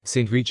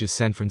St. Regis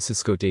San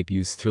Francisco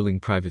debuts thrilling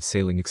private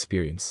sailing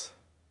experience.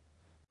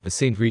 The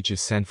St.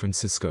 Regis San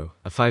Francisco,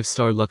 a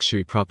 5-star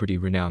luxury property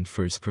renowned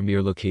for its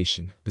premier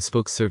location,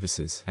 bespoke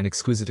services, and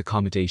exquisite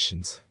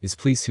accommodations, is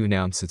pleased to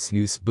announce its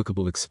newest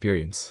bookable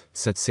experience.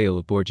 Set sail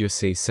aboard your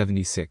USA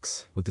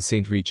 76 with the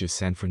St. Regis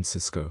San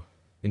Francisco.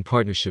 In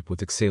partnership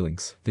with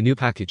Exsailings, the new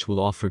package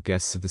will offer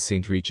guests of the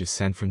St. Regis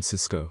San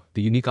Francisco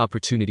the unique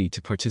opportunity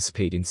to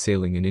participate in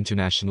sailing an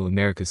International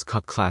America's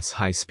Cup class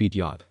high-speed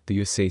yacht, the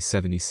USA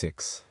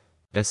 76.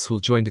 Guests will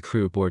join the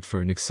crew aboard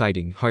for an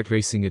exciting,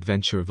 heart-racing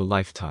adventure of a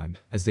lifetime,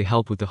 as they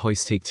help with the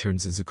hoist, take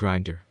turns as a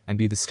grinder, and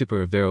be the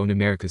skipper of their own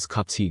America's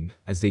Cup team,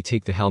 as they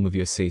take the helm of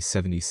USA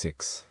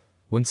 76.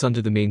 Once under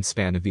the main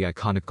span of the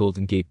iconic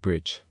Golden Gate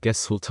Bridge,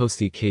 guests will toast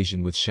the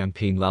occasion with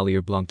champagne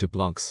Lallier Blanc de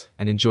Blancs,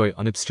 and enjoy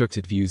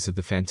unobstructed views of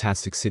the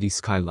fantastic city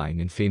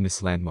skyline and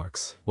famous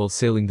landmarks, while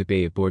sailing the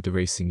bay aboard the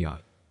racing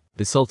yacht.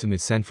 This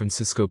ultimate San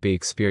Francisco Bay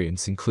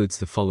experience includes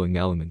the following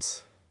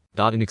elements.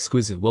 An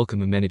exquisite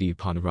welcome amenity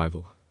upon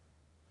arrival.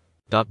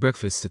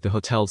 Breakfast at the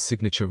hotel's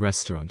signature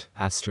restaurant,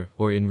 Astor,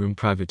 or in-room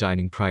private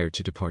dining prior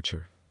to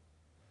departure.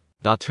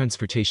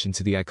 Transportation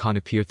to the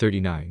iconic Pier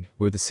 39,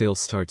 where the sail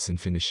starts and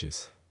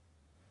finishes.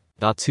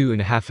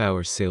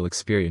 2.5-hour sail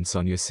experience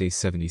on USA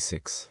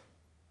 76.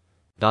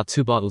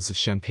 2 bottles of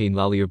champagne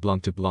Lallier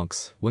Blanc de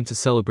Blancs, one to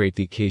celebrate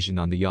the occasion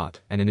on the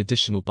yacht, and an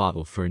additional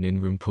bottle for an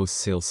in-room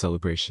post-sail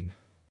celebration.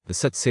 The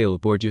set sail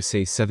aboard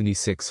USA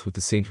 76 with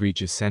the St.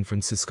 Regis San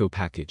Francisco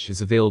package is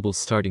available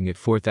starting at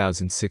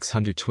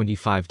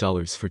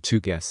 $4,625 for 2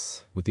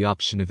 guests, with the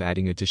option of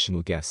adding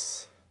additional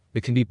guests.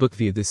 It can be booked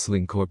via this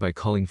link or by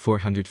calling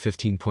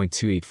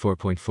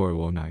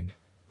 415.284.4009.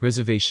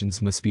 Reservations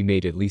must be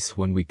made at least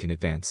 1 week in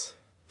advance.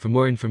 For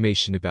more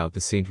information about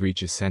the St.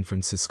 Regis San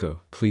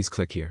Francisco, please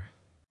click here.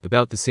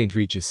 About the St.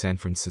 Regis San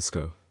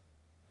Francisco.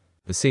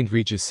 The St.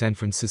 Regis San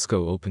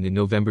Francisco opened in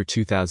November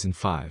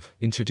 2005,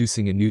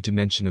 introducing a new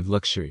dimension of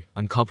luxury,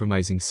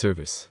 uncompromising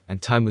service,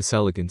 and timeless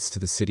elegance to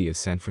the city of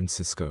San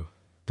Francisco.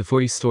 The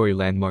 40-story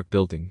landmark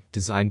building,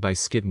 designed by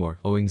Skidmore,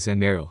 Owings &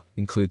 Merrill,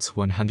 includes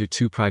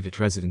 102 private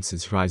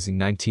residences rising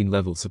 19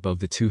 levels above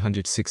the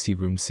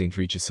 260-room St.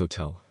 Regis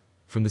Hotel.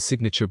 From the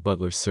signature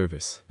butler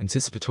service,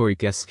 anticipatory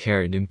guest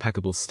care and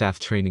impeccable staff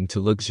training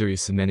to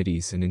luxurious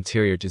amenities and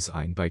interior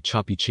design by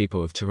Choppy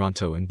Chapo of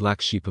Toronto and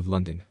Black Sheep of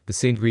London, the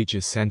St.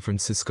 Regis San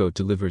Francisco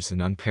delivers an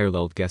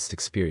unparalleled guest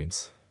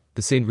experience.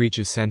 The St.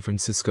 Regis San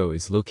Francisco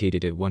is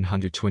located at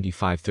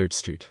 125 3rd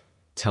Street.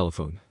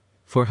 Telephone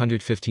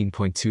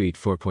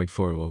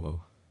 415.284.400.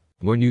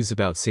 More news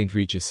about St.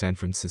 Regis San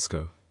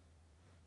Francisco.